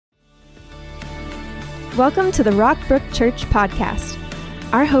Welcome to the Rockbrook Church podcast.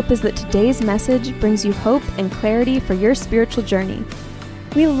 Our hope is that today's message brings you hope and clarity for your spiritual journey.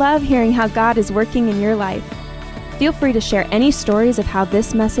 We love hearing how God is working in your life. Feel free to share any stories of how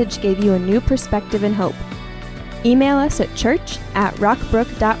this message gave you a new perspective and hope. Email us at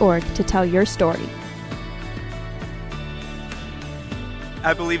church@rockbrook.org to tell your story.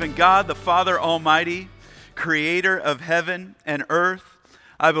 I believe in God, the Father Almighty, creator of heaven and earth.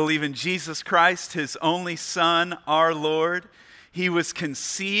 I believe in Jesus Christ, his only Son, our Lord. He was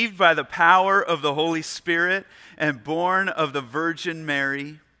conceived by the power of the Holy Spirit and born of the Virgin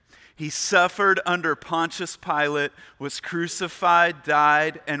Mary. He suffered under Pontius Pilate, was crucified,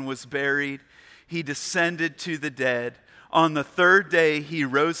 died, and was buried. He descended to the dead. On the third day, he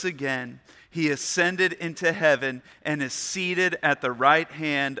rose again. He ascended into heaven and is seated at the right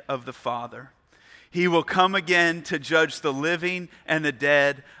hand of the Father. He will come again to judge the living and the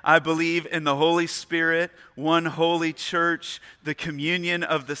dead. I believe in the Holy Spirit, one holy church, the communion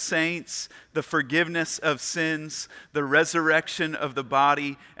of the saints, the forgiveness of sins, the resurrection of the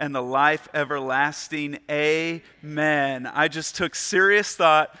body, and the life everlasting. Amen. I just took serious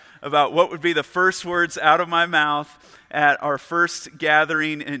thought about what would be the first words out of my mouth at our first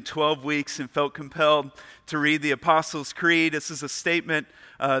gathering in 12 weeks and felt compelled to read the Apostles' Creed. This is a statement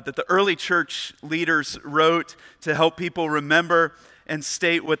that the early church leaders wrote to help people remember and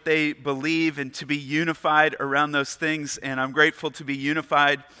state what they believe and to be unified around those things. And I'm grateful to be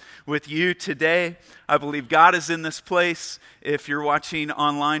unified with you today. I believe God is in this place. If you're watching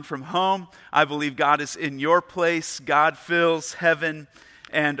online from home, I believe God is in your place. God fills heaven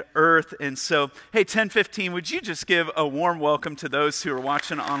and earth. And so, hey, 10:15, would you just give a warm welcome to those who are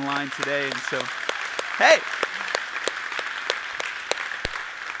watching online today? And so, hey.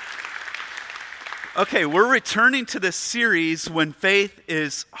 Okay, we're returning to this series, When Faith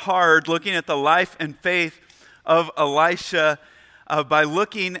is Hard, looking at the life and faith of Elisha by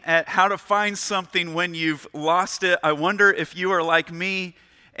looking at how to find something when you've lost it. I wonder if you are like me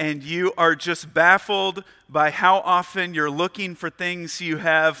and you are just baffled by how often you're looking for things you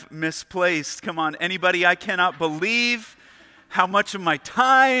have misplaced. Come on, anybody? I cannot believe how much of my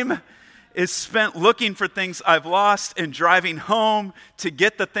time is spent looking for things I've lost and driving home to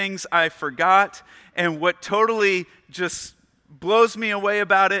get the things I forgot. And what totally just blows me away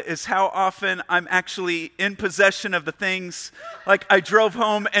about it is how often I'm actually in possession of the things. Like I drove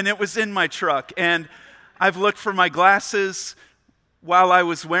home and it was in my truck, and I've looked for my glasses while I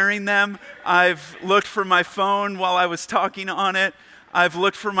was wearing them. I've looked for my phone while I was talking on it. I've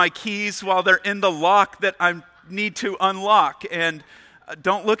looked for my keys while they're in the lock that I need to unlock. And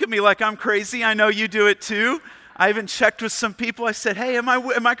don't look at me like I'm crazy. I know you do it too. I even checked with some people. I said, hey, am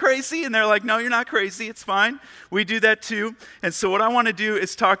I crazy? And they're like, no, you're not crazy. It's fine. We do that too. And so what I want to do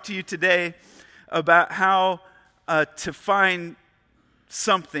is talk to you today about how to find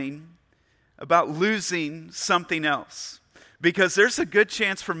something, about losing something else. Because there's a good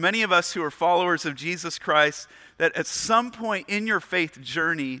chance for many of us who are followers of Jesus Christ that at some point in your faith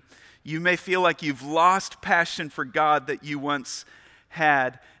journey, you may feel like you've lost passion for God that you once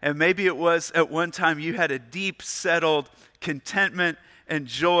had. And maybe it was at one time you had a deep, settled contentment and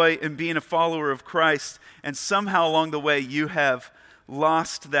joy in being a follower of Christ, and somehow along the way you have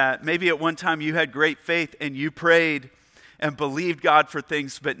lost that. Maybe at one time you had great faith and you prayed and believed God for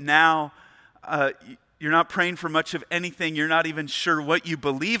things, but now you're not praying for much of anything. You're not even sure what you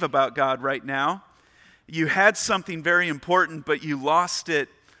believe about God right now. You had something very important, but you lost it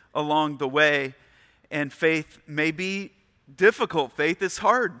along the way, and faith may be difficult. Faith is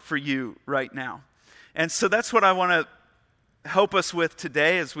hard for you right now. And so that's what I want to help us with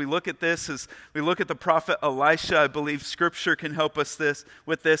today as we look at this, as we look at the prophet Elisha. I believe Scripture can help us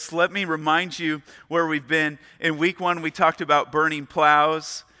with this. Let me remind you where we've been. In week 1, we talked about burning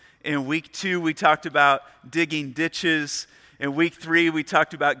plows. In week 2, we talked about digging ditches. In week 3, we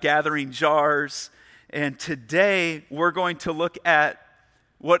talked about gathering jars. And today, we're going to look at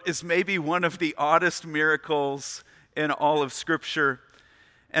what is maybe one of the oddest miracles in all of Scripture.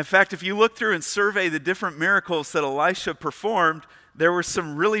 In fact, if you look through and survey the different miracles that Elisha performed, there were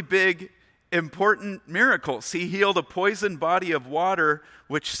some really big, important miracles. He healed a poisoned body of water,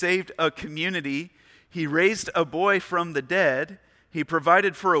 which saved a community. He raised a boy from the dead. He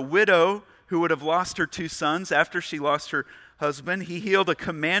provided for a widow who would have lost her 2 sons after she lost her husband. He healed a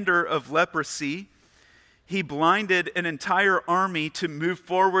commander of leprosy. He blinded an entire army to move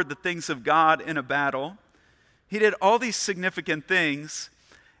forward the things of God in a battle. He did all these significant things.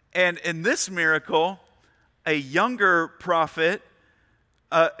 And in this miracle, a younger prophet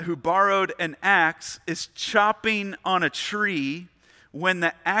who borrowed an axe is chopping on a tree when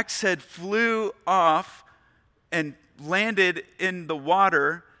the axe head flew off and landed in the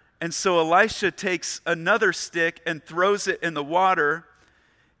water. And so Elisha takes another stick and throws it in the water,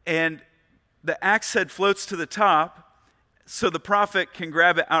 and the axe head floats to the top so the prophet can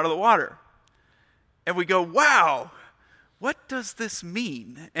grab it out of the water. And we go, wow, what does this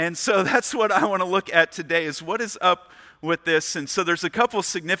mean? And so that's what I want to look at today, is what is up with this. And so there's a couple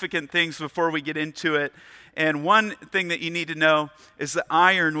significant things before we get into it. And one thing that you need to know is that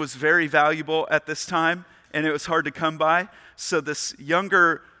iron was very valuable at this time, and it was hard to come by. So this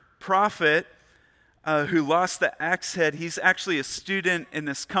younger prophet who lost the axe head, he's actually a student in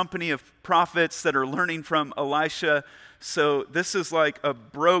this company of prophets that are learning from Elisha. So this is like a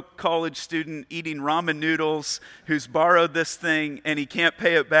broke college student eating ramen noodles who's borrowed this thing and he can't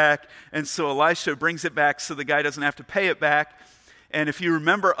pay it back. And so Elisha brings it back so the guy doesn't have to pay it back. And if you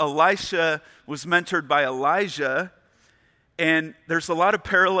remember, Elisha was mentored by Elijah. And there's a lot of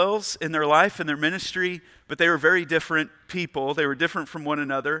parallels in their life and their ministry, but they were very different people. They were different from one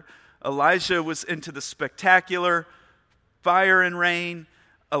another. Elijah was into the spectacular, fire and rain.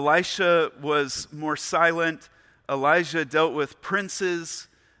 Elisha was more silent. Elijah dealt with princes.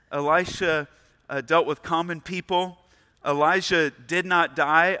 Elisha dealt with common people. Elijah did not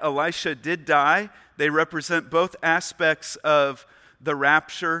die. Elisha did die. They represent both aspects of the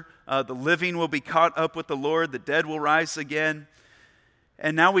rapture. The living will be caught up with the Lord. The dead will rise again.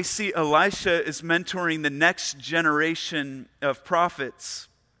 And now we see Elisha is mentoring the next generation of prophets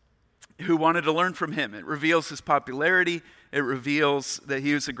who wanted to learn from him. It reveals his popularity. It reveals that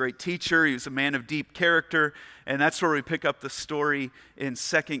he was a great teacher. He was a man of deep character. And that's where we pick up the story in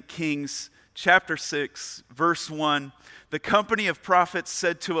 2 Kings chapter 6, verse 1. The company of prophets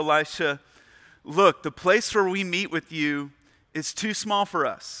said to Elisha, "Look, the place where we meet with you is too small for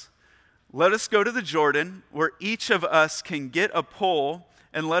us. Let us go to the Jordan, where each of us can get a pole,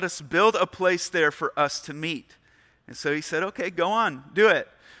 and let us build a place there for us to meet." And so he said, "Okay, go on, do it."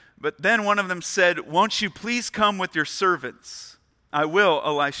 But then one of them said, "Won't you please come with your servants?" "I will,"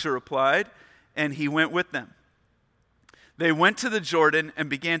 Elisha replied, and he went with them. They went to the Jordan and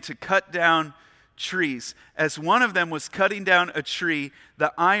began to cut down trees. As one of them was cutting down a tree,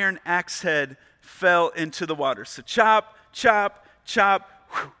 the iron axe head fell into the water. So chop, chop, chop,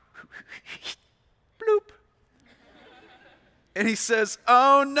 bloop. And he says,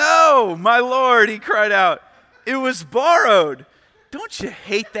 "Oh no, my Lord," he cried out, "it was borrowed." Don't you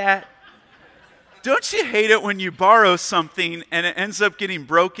hate that? Don't you hate it when you borrow something and it ends up getting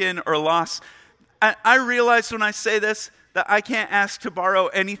broken or lost? I realize when I say this that I can't ask to borrow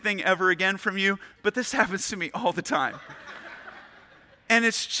anything ever again from you, but this happens to me all the time. And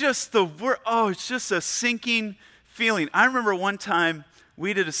it's just it's just a sinking feeling. I remember one time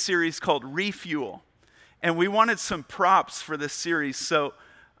we did a series called Refuel, and we wanted some props for this series. So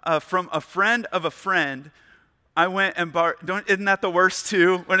from a friend of a friend, I went and isn't that the worst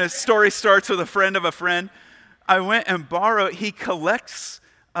too? When a story starts with a friend of a friend. I went and borrowed, he collects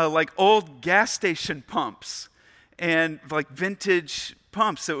like old gas station pumps and like vintage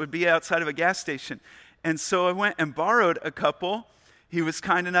pumps that would be outside of a gas station. And so I went and borrowed a couple. He was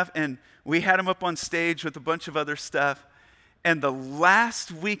kind enough, and we had him up on stage with a bunch of other stuff. And the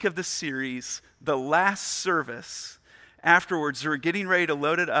last week of the series, the last service, afterwards, we were getting ready to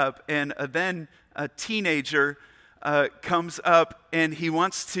load it up, and then a teenager comes up and he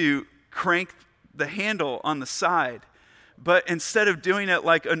wants to crank the handle on the side. But instead of doing it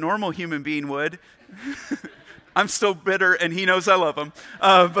like a normal human being would, I'm still bitter and he knows I love him,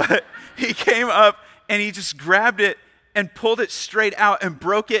 but he came up and he just grabbed it and pulled it straight out and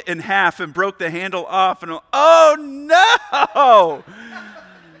broke it in half and broke the handle off. And oh no!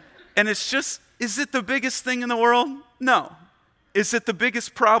 And it's just, is it the biggest thing in the world? No. Is it the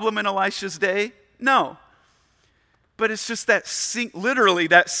biggest problem in Elisha's day? No. But it's just that literally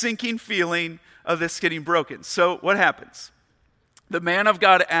that sinking feeling of this getting broken. So what happens? The man of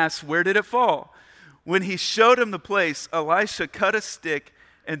God asks, "Where did it fall?" When he showed him the place, Elisha cut a stick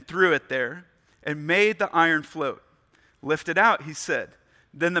and threw it there and made the iron float. "Lift it out," he said.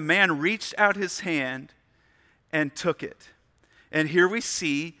 Then the man reached out his hand and took it. And here we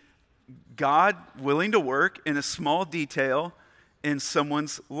see God willing to work in a small detail in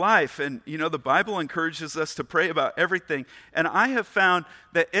someone's life. And you know, the Bible encourages us to pray about everything. And I have found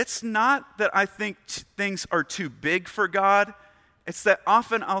that it's not that I think things are too big for God. It's that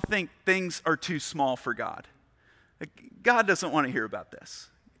often I'll think things are too small for God. God doesn't want to hear about this.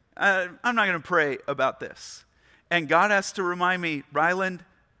 I'm not going to pray about this. And God has to remind me, Ryland,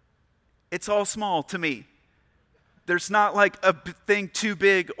 it's all small to me. There's not like a thing too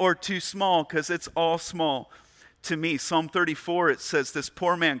big or too small, because it's all small to me. Psalm 34, it says, this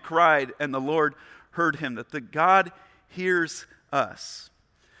poor man cried and the Lord heard him, that the God hears us.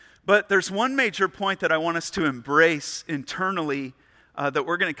 But there's one major point that I want us to embrace internally that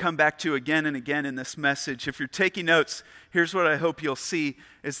we're going to come back to again and again in this message. If you're taking notes, here's what I hope you'll see,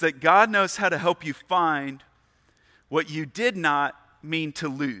 is that God knows how to help you find what you did not mean to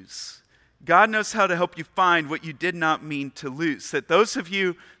lose. God knows how to help you find what you did not mean to lose. That those of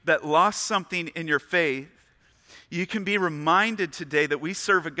you that lost something in your faith, you can be reminded today that we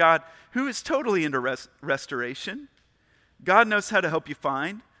serve a God who is totally into restoration. God knows how to help you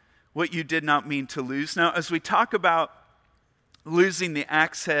find what you did not mean to lose. Now, as we talk about losing the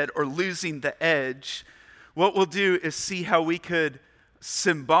axe head or losing the edge, what we'll do is see how we could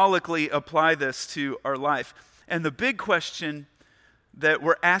symbolically apply this to our life. And the big question that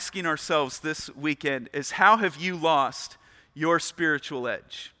we're asking ourselves this weekend is, how have you lost your spiritual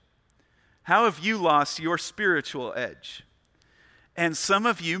edge? How have you lost your spiritual edge? And some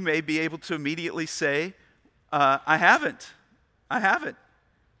of you may be able to immediately say, I haven't.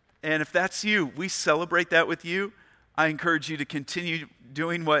 And if that's you, we celebrate that with you. I encourage you to continue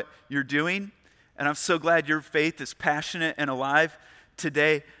doing what you're doing. And I'm so glad your faith is passionate and alive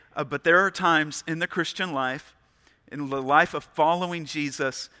today. But there are times in the Christian life, in the life of following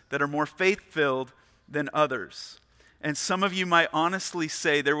Jesus, that are more faith-filled than others. And some of you might honestly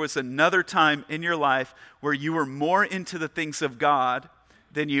say there was another time in your life where you were more into the things of God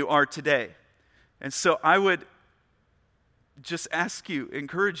than you are today. And so I would just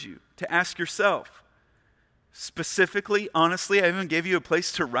encourage you to ask yourself, specifically, honestly, I even gave you a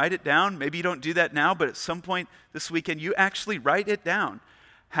place to write it down. Maybe you don't do that now, but at some point this weekend, you actually write it down.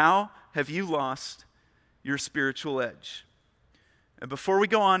 How have you lost your spiritual edge? And before we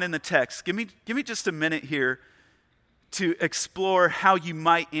go on in the text, give me just a minute here to explore how you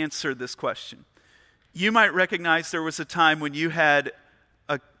might answer this question. You might recognize there was a time when you had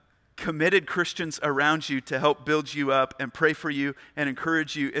committed Christians around you to help build you up and pray for you and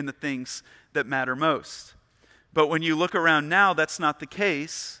encourage you in the things that matter most. But when you look around now, that's not the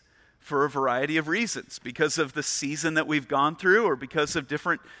case for a variety of reasons, because of the season that we've gone through or because of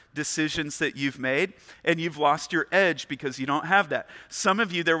different decisions that you've made, and you've lost your edge because you don't have that. Some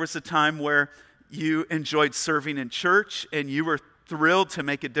of you, there was a time where you enjoyed serving in church and you were thrilled to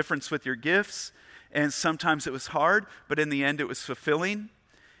make a difference with your gifts, and sometimes it was hard, but in the end it was fulfilling.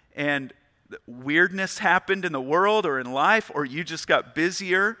 And weirdness happened in the world or in life, or you just got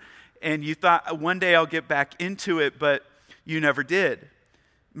busier and you thought, one day I'll get back into it, but you never did.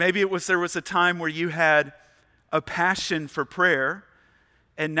 Maybe there was a time where you had a passion for prayer,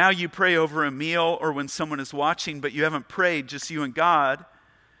 and now you pray over a meal or when someone is watching, but you haven't prayed, just you and God,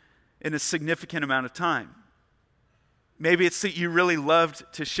 in a significant amount of time. Maybe it's that you really loved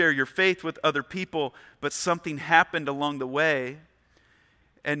to share your faith with other people, but something happened along the way.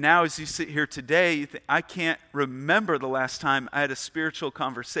 And now as you sit here today, you think, I can't remember the last time I had a spiritual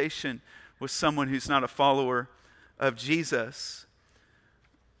conversation with someone who's not a follower of Jesus.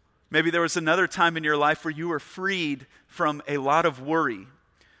 Maybe there was another time in your life where you were freed from a lot of worry,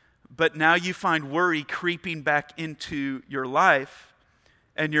 but now you find worry creeping back into your life,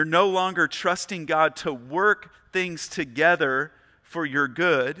 and you're no longer trusting God to work things together for your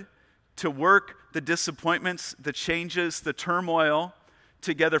good, to work the disappointments, the changes, the turmoil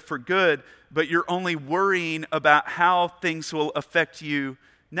together for good, but you're only worrying about how things will affect you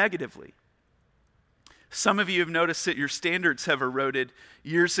negatively. Some of you have noticed that your standards have eroded.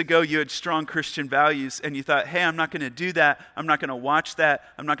 Years ago, you had strong Christian values, and you thought, hey, I'm not going to do that. I'm not going to watch that.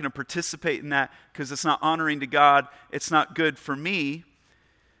 I'm not going to participate in that because it's not honoring to God. It's not good for me.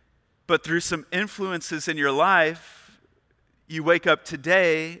 But through some influences in your life, you wake up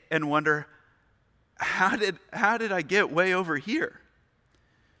today and wonder, how did I get way over here?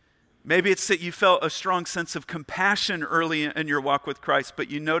 Maybe it's that you felt a strong sense of compassion early in your walk with Christ, but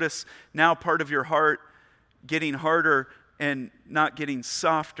you notice now part of your heart getting harder and not getting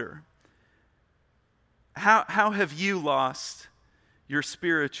softer. How have you lost your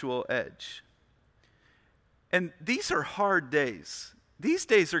spiritual edge? And these are hard days. These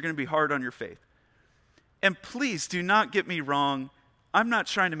days are going to be hard on your faith. And please do not get me wrong. I'm not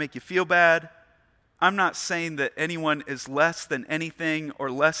trying to make you feel bad. I'm not saying that anyone is less than anything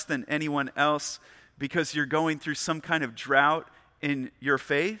or less than anyone else because you're going through some kind of drought in your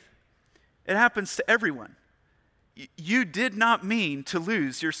faith. It happens to everyone. You did not mean to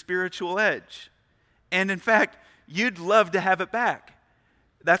lose your spiritual edge. And in fact, you'd love to have it back.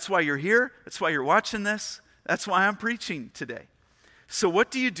 That's why you're here. That's why you're watching this. That's why I'm preaching today. So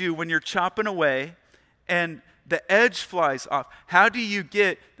what do you do when you're chopping away and the edge flies off? How do you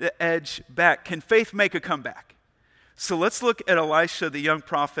get the edge back? Can faith make a comeback? So let's look at Elisha, the young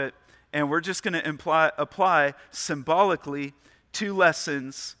prophet, and we're just going to apply symbolically 2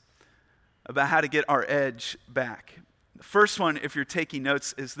 lessons about how to get our edge back. The first one, if you're taking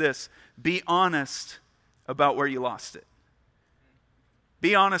notes, is this: be honest about where you lost it.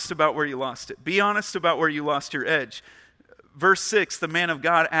 Be honest about where you lost it. Be honest about where you lost your edge. Verse 6, the man of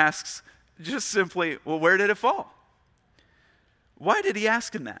God asks just simply, well, where did it fall? Why did he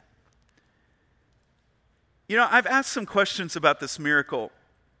ask him that? You know, I've asked some questions about this miracle.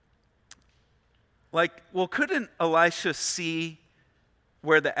 Like, well, couldn't Elisha see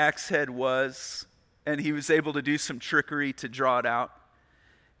where the axe head was, and he was able to do some trickery to draw it out?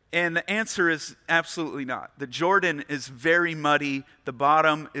 And the answer is absolutely not. The Jordan is very muddy. The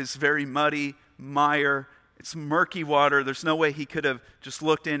bottom is very muddy, mire. It's murky water. There's no way he could have just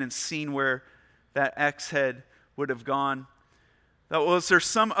looked in and seen where that axe head would have gone. Was there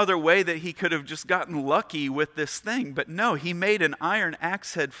some other way that he could have just gotten lucky with this thing? But no, he made an iron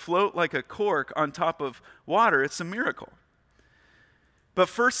axe head float like a cork on top of water. It's a miracle. But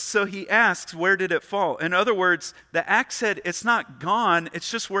first, so he asks, where did it fall? In other words, the axe head, it's not gone.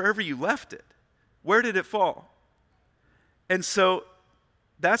 It's just wherever you left it. Where did it fall? And so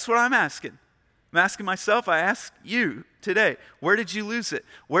that's what I'm asking. I'm asking myself, I ask you today, where did you lose it?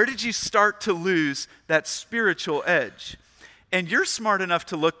 Where did you start to lose that spiritual edge? And you're smart enough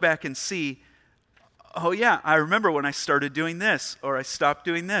to look back and see, oh yeah, I remember when I started doing this, or I stopped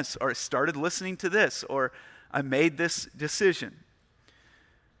doing this, or I started listening to this, or I made this decision.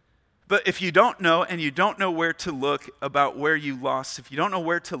 But if you don't know, and you don't know where to look about where you lost, if you don't know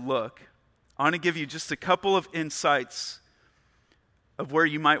where to look, I want to give you just a couple of insights of where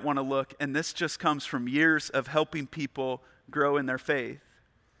you might want to look. And this just comes from years of helping people grow in their faith.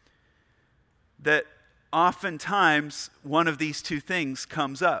 That oftentimes one of these 2 things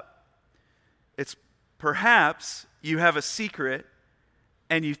comes up. It's perhaps you have a secret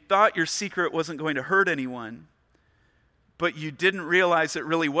and you thought your secret wasn't going to hurt anyone, but you didn't realize it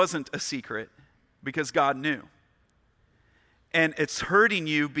really wasn't a secret because God knew. And it's hurting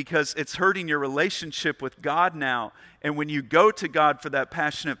you because it's hurting your relationship with God now. And when you go to God for that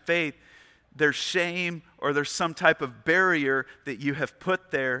passionate faith, there's shame or there's some type of barrier that you have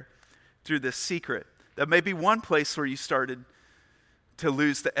put there through this secret. That may be one place where you started to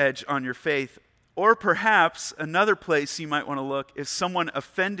lose the edge on your faith. Or perhaps another place you might want to look is someone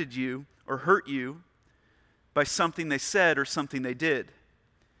offended you or hurt you by something they said or something they did.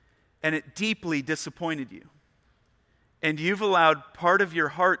 And it deeply disappointed you. And you've allowed part of your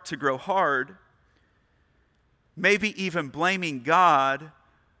heart to grow hard, maybe even blaming God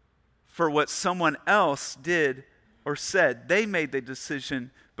for what someone else did or said. They made the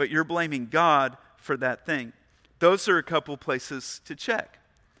decision, but you're blaming God for that thing. Those are a couple places to check.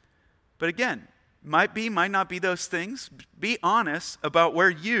 But again, might not be those things. Be honest about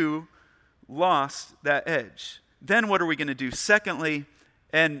where you lost that edge. Then what are we going to do? Secondly,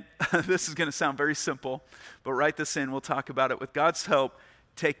 and this is going to sound very simple, but write this in. We'll talk about it. With God's help,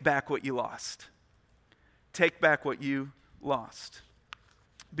 take back what you lost. Take back what you lost.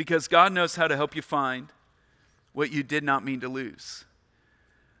 Because God knows how to help you find what you did not mean to lose.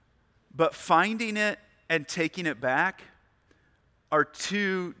 But finding it and taking it back are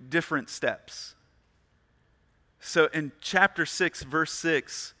 2 different steps. So in chapter 6, verse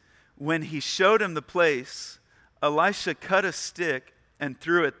 6, when he showed him the place, Elisha cut a stick and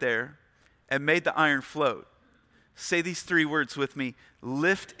threw it there and made the iron float. Say these 3 words with me.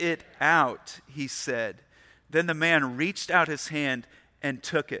 Lift it out, he said. Then the man reached out his hand and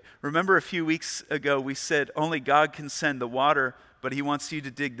took it. Remember a few weeks ago we said only God can send the water, but he wants you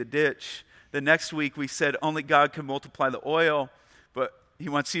to dig the ditch. The next week we said only God can multiply the oil, but he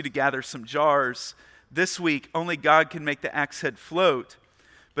wants you to gather some jars. This week only God can make the axe head float,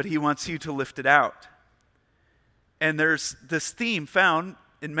 but he wants you to lift it out. And there's this theme found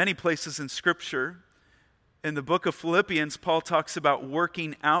in many places in Scripture. In the book of Philippians, Paul talks about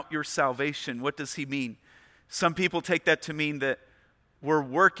working out your salvation. What does he mean? Some people take that to mean that we're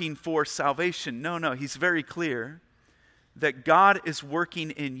working for salvation. No, he's very clear that God is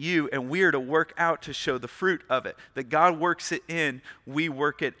working in you and we are to work out to show the fruit of it. That God works it in, we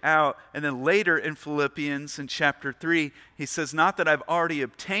work it out. And then later in Philippians in chapter 3, he says, not that I've already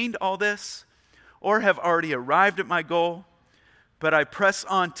obtained all this or have already arrived at my goal, but I press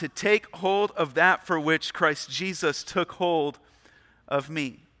on to take hold of that for which Christ Jesus took hold of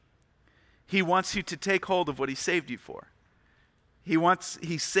me. He wants you to take hold of what he saved you for.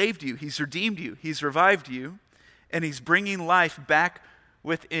 He saved you, he's redeemed you, he's revived you, and he's bringing life back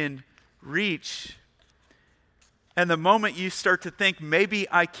within reach. And the moment you start to think, maybe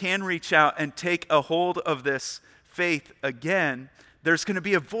I can reach out and take a hold of this faith again, there's going to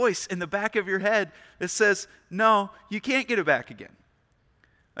be a voice in the back of your head that says, no, you can't get it back again.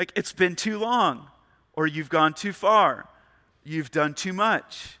 Like, it's been too long, or you've gone too far, you've done too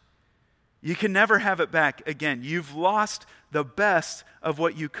much. You can never have it back again. You've lost the best of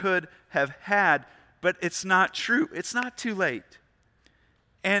what you could have had, but it's not true. It's not too late.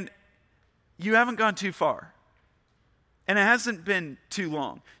 And you haven't gone too far. And it hasn't been too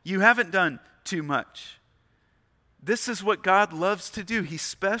long. You haven't done too much. This is what God loves to do. He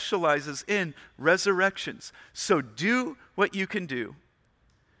specializes in resurrections. So do what you can do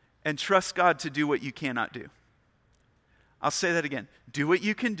and trust God to do what you cannot do. I'll say that again. Do what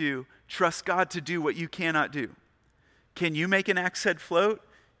you can do. Trust God to do what you cannot do. Can you make an axe head float?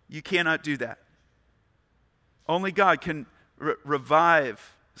 You cannot do that. Only God can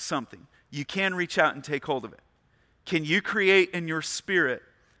revive something. You can reach out and take hold of it. Can you create in your spirit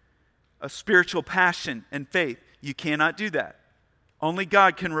a spiritual passion and faith? You cannot do that. Only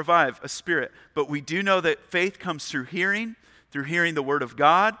God can revive a spirit. But we do know that faith comes through hearing the word of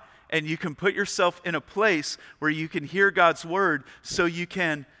God, and you can put yourself in a place where you can hear God's word so you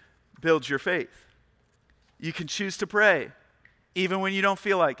can build your faith. You can choose to pray even when you don't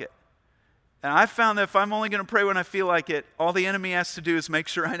feel like it. And I found that if I'm only going to pray when I feel like it, all the enemy has to do is make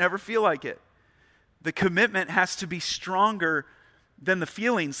sure I never feel like it. The commitment has to be stronger than the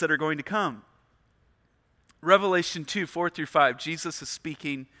feelings that are going to come. Revelation 2, 4-5, Jesus is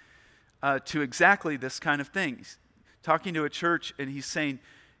speaking to exactly this kind of thing. He's talking to a church and he's saying,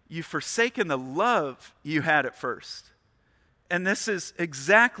 you've forsaken the love you had at first. And this is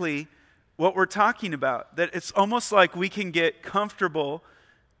exactly what we're talking about. That it's almost like we can get comfortable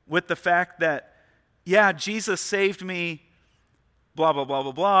with the fact that, yeah, Jesus saved me, blah, blah, blah,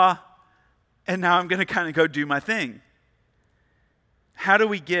 blah, blah, and now I'm going to kind of go do my thing. How do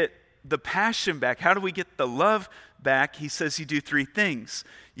we get the passion back? How do we get the love back? He says you do three things.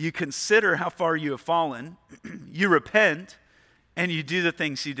 You consider how far you have fallen, you repent, and you do the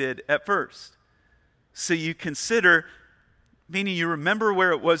things you did at first. So you consider, meaning you remember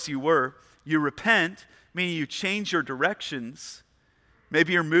where it was you were. You repent, meaning you change your directions.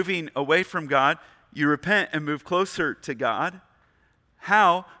 Maybe you're moving away from God. You repent and move closer to God.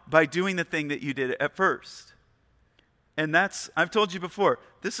 How? By doing the thing that you did at first. And I've told you before,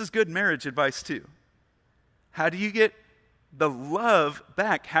 this is good marriage advice too. How do you get the love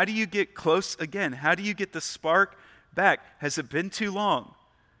back? How do you get close again? How do you get the spark back? Has it been too long?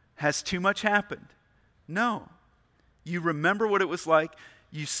 Has too much happened? No. You remember what it was like.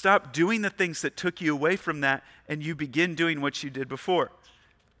 You stop doing the things that took you away from that, and you begin doing what you did before.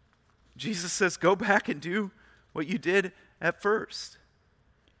 Jesus says, go back and do what you did at first.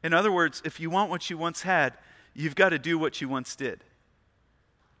 In other words, if you want what you once had, you've got to do what you once did.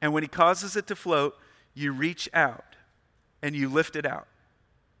 And when he causes it to float, you reach out and you lift it out.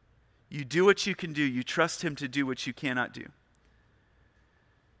 You do what you can do. You trust him to do what you cannot do.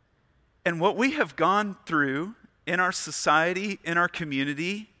 And what we have gone through in our society, in our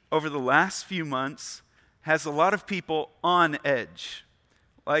community, over the last few months, has a lot of people on edge.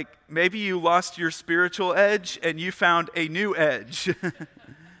 Like maybe you lost your spiritual edge and you found a new edge.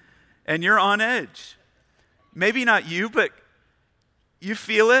 And you're on edge. Maybe not you, but you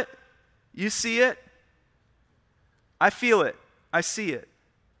feel it. You see it. I feel it. I see it.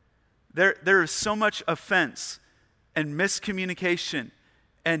 There is so much offense and miscommunication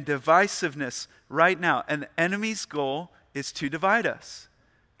and divisiveness right now. And the enemy's goal is to divide us.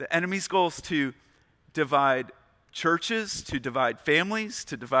 The enemy's goal is to divide churches, to divide families,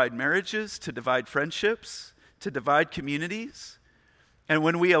 to divide marriages, to divide friendships, to divide communities. And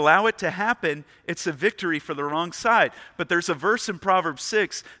when we allow it to happen, it's a victory for the wrong side. But there's a verse in Proverbs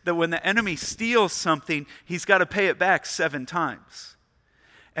 6 that when the enemy steals something, he's got to pay it back 7 times.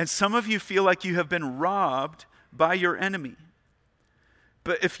 And some of you feel like you have been robbed by your enemy.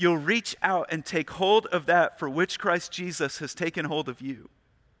 But if you'll reach out and take hold of that for which Christ Jesus has taken hold of you.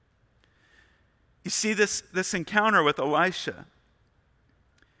 You see this encounter with Elisha.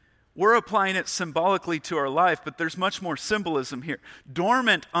 We're applying it symbolically to our life, but there's much more symbolism here.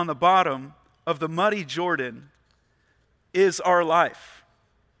 Dormant on the bottom of the muddy Jordan is our life.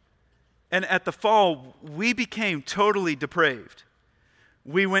 And at the fall, we became totally depraved.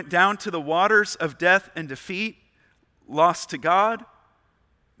 We went down to the waters of death and defeat, lost to God,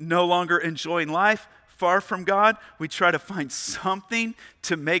 no longer enjoying life, far from God. We try to find something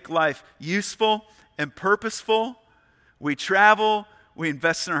to make life useful and purposeful. We travel. We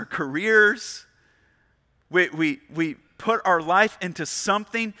invest in our careers. We put our life into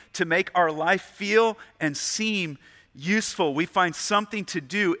something to make our life feel and seem useful. We find something to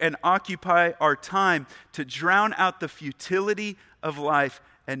do and occupy our time to drown out the futility of life,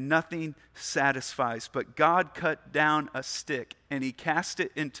 and nothing satisfies. But God cut down a stick and he cast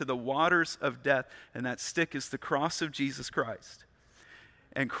it into the waters of death, and that stick is the cross of Jesus Christ.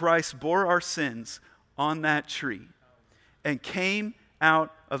 And Christ bore our sins on that tree and came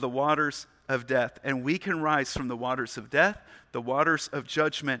out of the waters of death. And we can rise from the waters of death, the waters of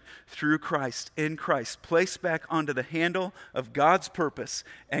judgment, through Christ, in Christ, placed back onto the handle of God's purpose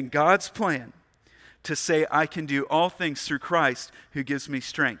and God's plan to say, I can do all things through Christ who gives me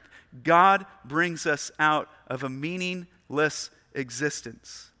strength. God brings us out of a meaningless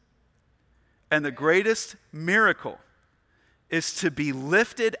existence. And the greatest miracle is to be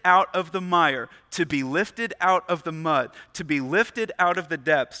lifted out of the mire, to be lifted out of the mud, to be lifted out of the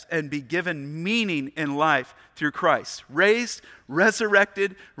depths and be given meaning in life through Christ. Raised,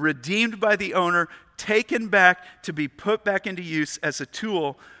 resurrected, redeemed by the owner, taken back to be put back into use as a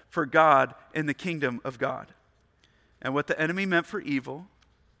tool for God in the kingdom of God. And what the enemy meant for evil,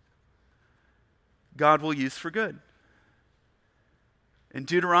 God will use for good. In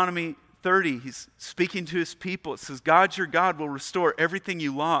Deuteronomy 30, he's speaking to his people. It says, God, your God, will restore everything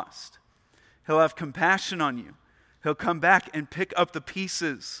you lost. He'll have compassion on you. He'll come back and pick up the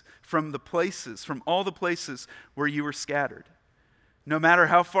pieces from all the places where you were scattered. No matter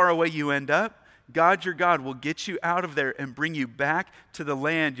how far away you end up, God, your God, will get you out of there and bring you back to the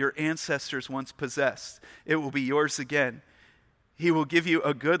land your ancestors once possessed. It will be yours again. He will give you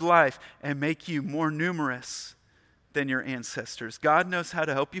a good life and make you more numerous than your ancestors. God knows how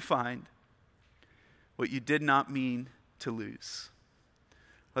to help you find what you did not mean to lose.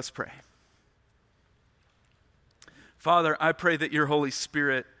 Let's pray. Father, I pray that your Holy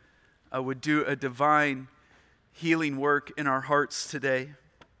Spirit would do a divine healing work in our hearts today.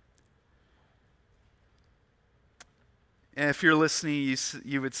 And if you're listening,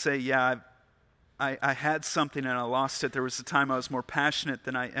 you would say, yeah, I had something and I lost it. There was a time I was more passionate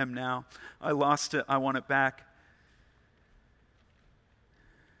than I am now. I lost it. I want it back.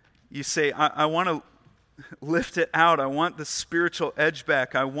 You say, I want to lift it out. I want the spiritual edge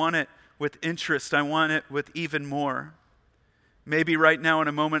back. I want it with interest. I want it with even more. Maybe right now in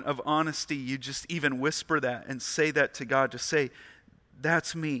a moment of honesty, you just even whisper that and say that to God. Just say,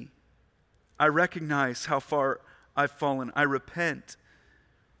 that's me. I recognize how far I've fallen. I repent.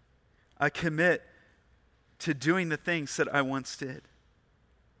 I commit to doing the things that I once did.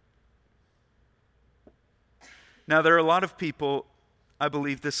 Now, there are a lot of people, I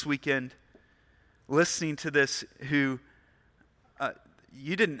believe, this weekend listening to this who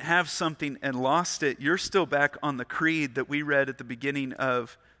you didn't have something and lost it. You're still back on the creed that we read at the beginning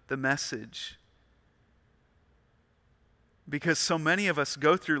of the message. Because so many of us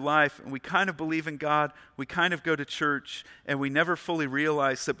go through life and we kind of believe in God, we kind of go to church, and we never fully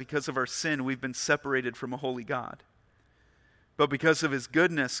realize that because of our sin, we've been separated from a holy God. But because of his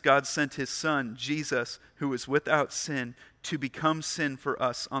goodness, God sent his son, Jesus, who was without sin, to become sin for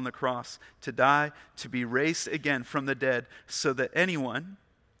us on the cross, to die, to be raised again from the dead, so that anyone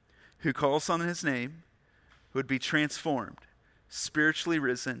who calls on his name would be transformed, spiritually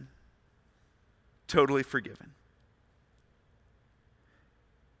risen, totally forgiven.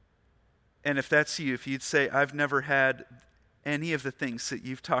 And if that's you, if you'd say, I've never had any of the things that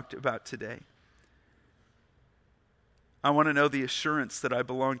you've talked about today, I want to know the assurance that I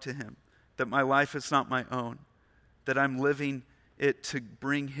belong to him, that my life is not my own, that I'm living it to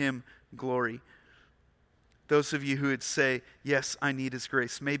bring him glory. Those of you who would say, yes, I need his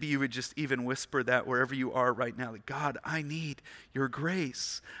grace, maybe you would just even whisper that wherever you are right now. That God, I need your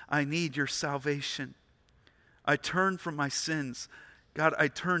grace. I need your salvation. I turn from my sins. God, I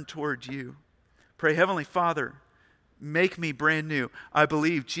turn toward you. Pray, Heavenly Father, make me brand new. I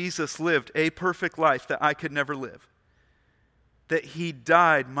believe Jesus lived a perfect life that I could never live. That he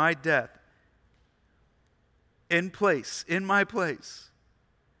died my death in my place.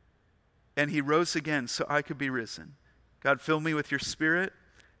 And he rose again so I could be risen. God, fill me with your Spirit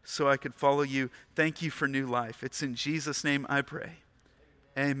so I could follow you. Thank you for new life. It's in Jesus' name I pray.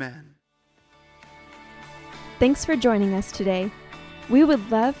 Amen. Thanks for joining us today. We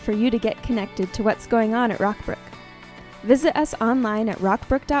would love for you to get connected to what's going on at Rockbrook. Visit us online at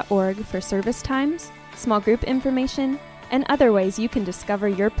rockbrook.org for service times, small group information, and other ways you can discover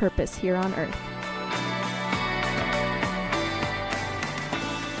your purpose here on earth.